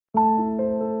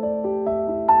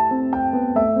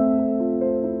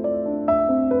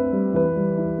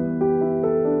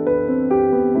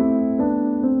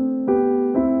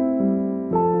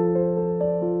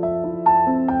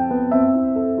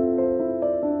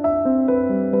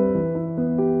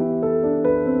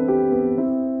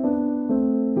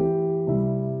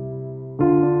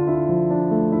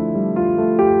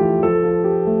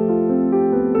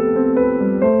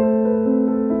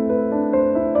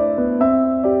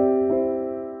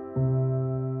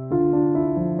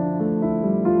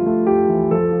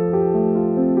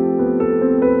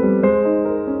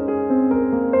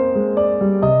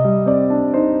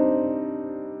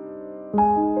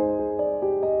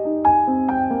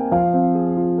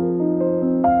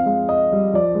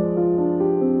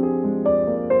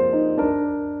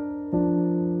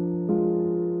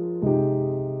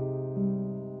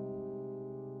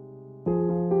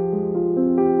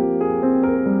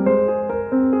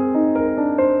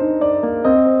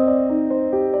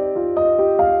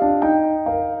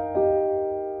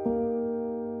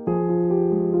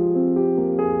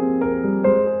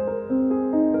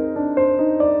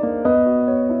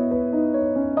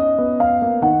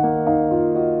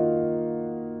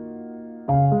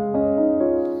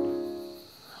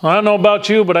I don't know about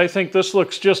you, but I think this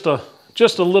looks just a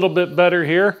little bit better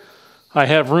here. I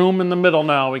have room in the middle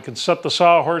now. We can set the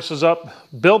sawhorses up,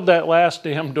 build that last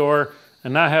damn door,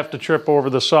 and not have to trip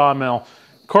over the sawmill.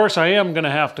 Of course, I am going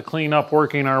to have to clean up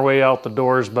working our way out the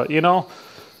doors, but you know,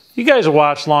 you guys have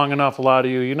watched long enough, a lot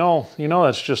of you, you know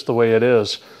that's just the way it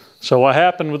is. So what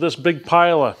happened with this big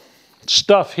pile of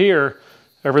stuff here,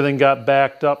 everything got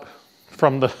backed up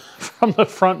from the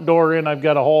front door in. I've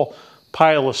got a whole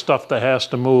pile of stuff that has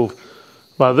to move.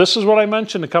 Well, this is what I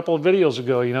mentioned a couple of videos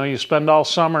ago. You know, you spend all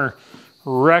summer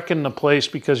wrecking the place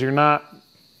because you're not,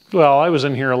 well, I was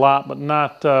in here a lot, but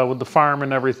not with the farm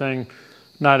and everything,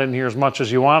 not in here as much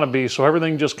as you want to be, so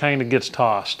everything just kind of gets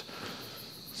tossed.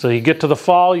 So you get to the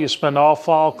fall, you spend all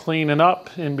fall cleaning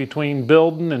up in between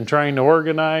building and trying to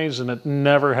organize, and it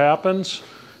never happens.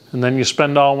 And then you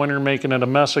spend all winter making it a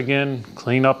mess again,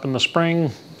 clean up in the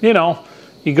spring. You know,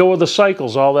 you go with the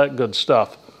cycles, all that good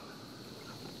stuff.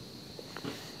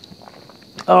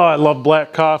 Oh, I love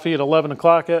black coffee at 11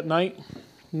 o'clock at night.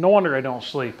 No wonder I don't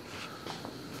sleep.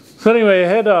 So anyway, I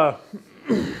had a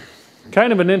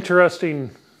kind of an interesting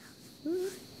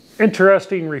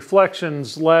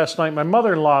reflections last night. My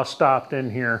mother-in-law stopped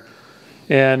in here,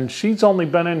 and she's only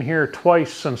been in here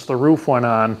twice since the roof went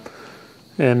on.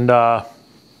 And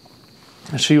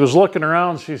she was looking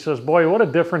around, she says, boy, what a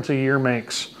difference a year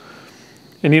makes.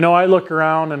 And you know, I look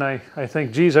around and I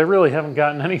think, geez, I really haven't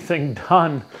gotten anything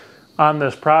done on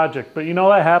this project. But you know,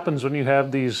 that happens when you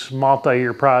have these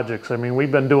multi-year projects. I mean,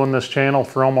 we've been doing this channel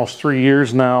for almost 3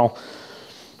 years now,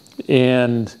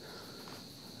 and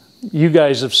you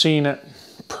guys have seen it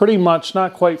pretty much,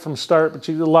 not quite from start, but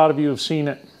a lot of you have seen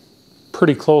it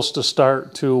pretty close to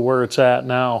start to where it's at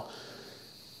now.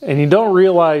 And you don't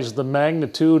realize the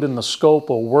magnitude and the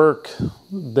scope of work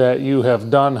that you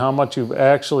have done, how much you've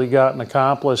actually gotten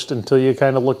accomplished until you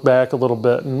kind of look back a little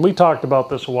bit. And we talked about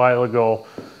this a while ago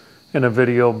in a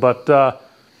video, but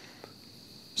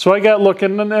so I got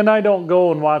looking, and I don't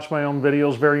go and watch my own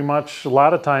videos very much. A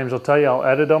lot of times I'll tell you, I'll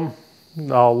edit them,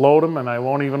 I'll load them, and I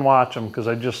won't even watch them because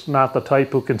I'm just not the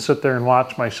type who can sit there and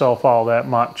watch myself all that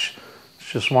much.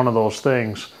 It's just one of those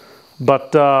things.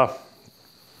 But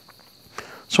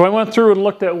so I went through and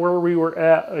looked at where we were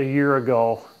at a year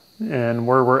ago and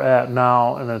where we're at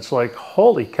now, and it's like,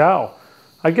 holy cow,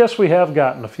 I guess we have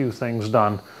gotten a few things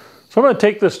done. So I'm going to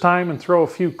take this time and throw a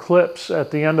few clips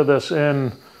at the end of this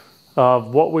in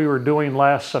of what we were doing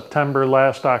last September,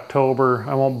 last October.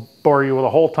 I won't bore you with a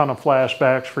whole ton of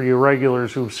flashbacks for you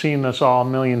regulars who've seen this all a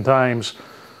million times.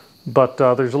 But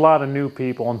there's a lot of new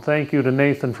people, and thank you to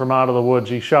Nathan from Out of the Woods.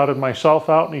 He shouted myself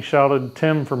out, and he shouted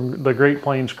Tim from the Great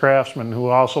Plains Craftsman, who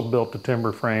also built the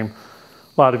timber frame.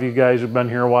 A lot of you guys who've been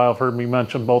here a while have heard me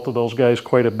mention both of those guys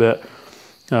quite a bit.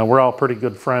 We're all pretty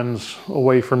good friends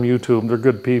away from YouTube. They're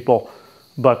good people.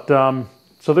 But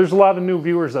so there's a lot of new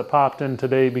viewers that popped in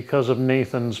today because of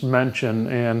Nathan's mention,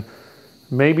 and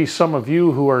maybe some of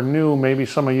you who are new, maybe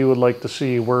some of you would like to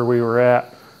see where we were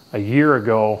at a year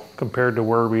ago compared to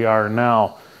where we are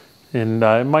now. And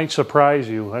it might surprise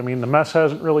you. I mean, the mess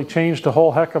hasn't really changed a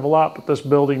whole heck of a lot, but this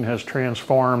building has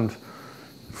transformed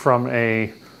from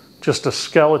just a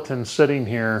skeleton sitting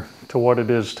here to what it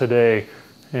is today.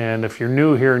 And if you're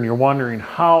new here and you're wondering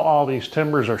how all these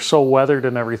timbers are so weathered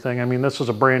and everything, I mean, this is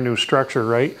a brand new structure,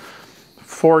 right?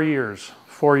 4 years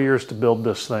to build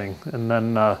this thing. And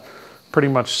then pretty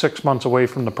much 6 months away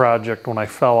from the project when I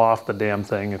fell off the damn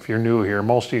thing. If you're new here,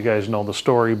 most of you guys know the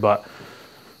story. But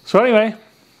so anyway,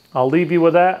 I'll leave you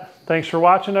with that. Thanks for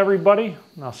watching, everybody,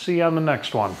 and I'll see you on the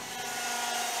next one.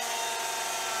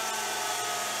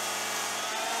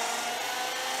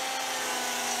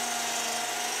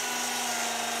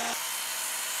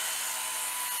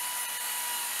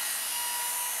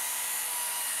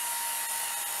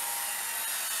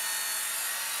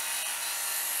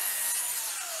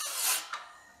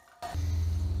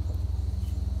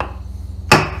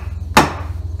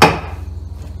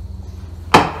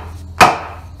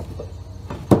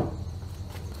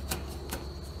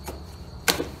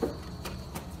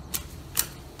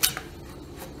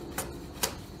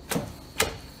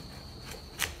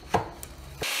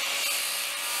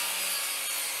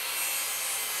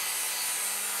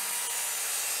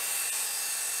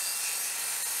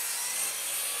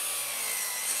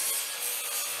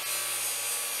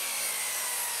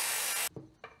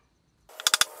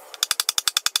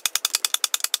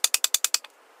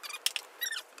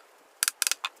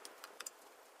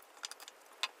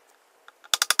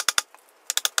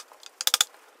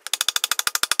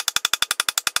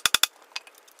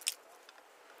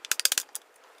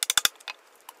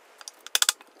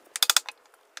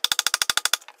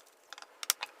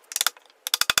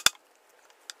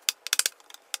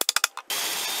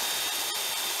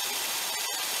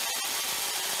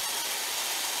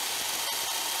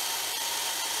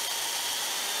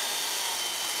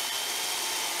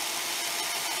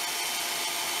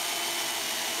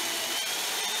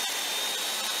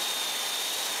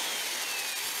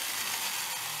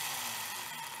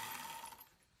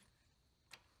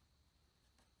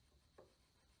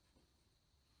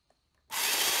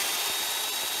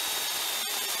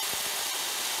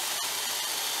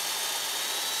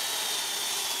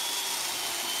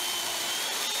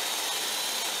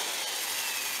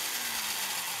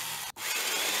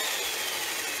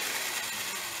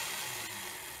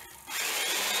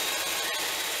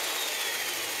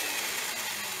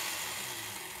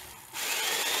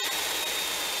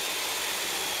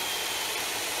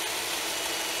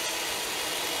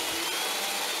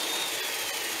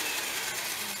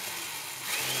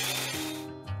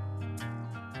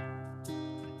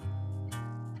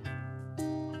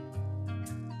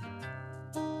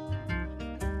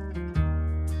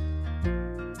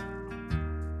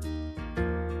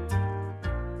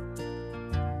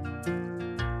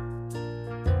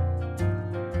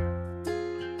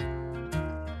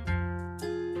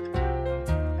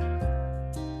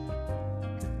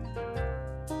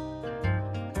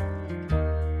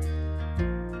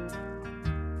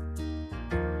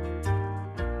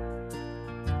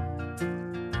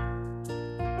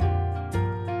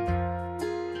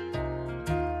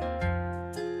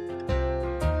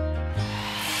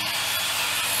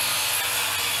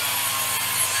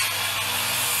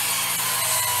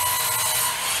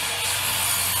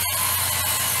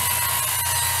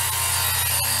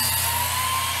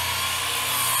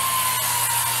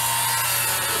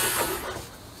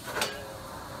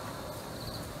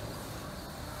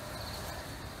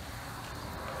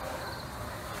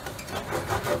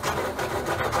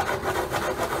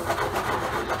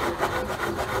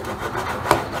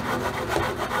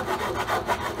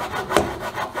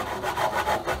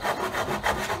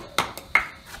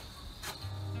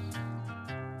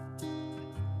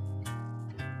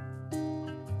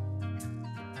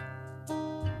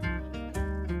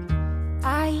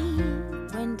 I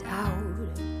went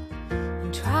out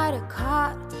and tried to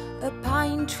cut a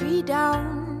pine tree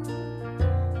down,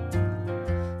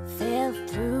 fell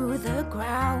through the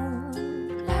ground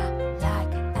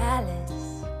like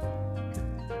Alice.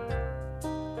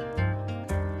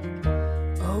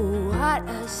 Oh, what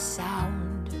a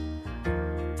sound!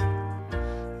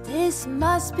 This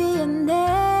must be a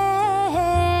nest.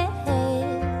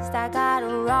 I got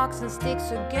rocks and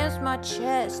sticks against my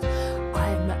chest.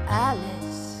 I'm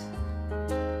Alice,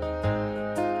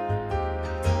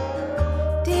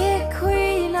 dear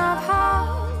queen of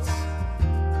hearts.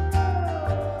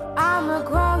 I'ma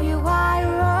grow you white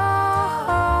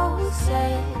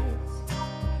roses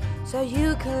so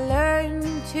you can learn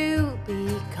to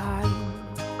be kind.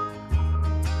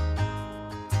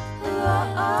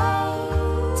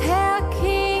 Tell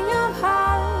king of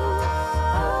hearts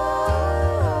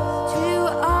to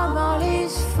all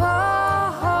his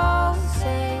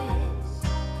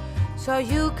so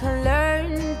you can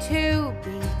learn to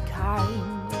be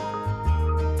kind.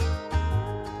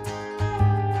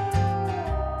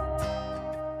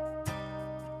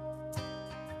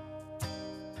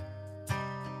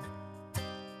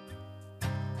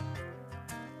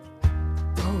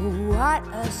 Oh, what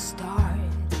a start!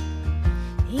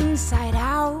 Inside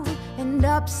out and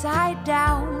upside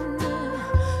down.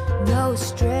 No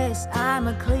stress,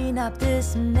 I'ma clean up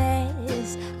this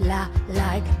mess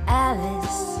like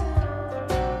Alice.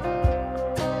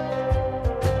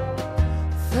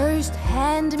 First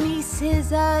hand me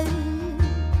scissors,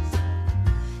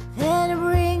 then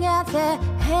bring out the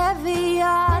heavy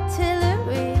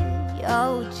artillery.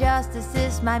 Oh, justice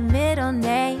is my middle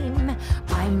name.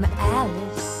 I'm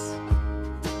Alice.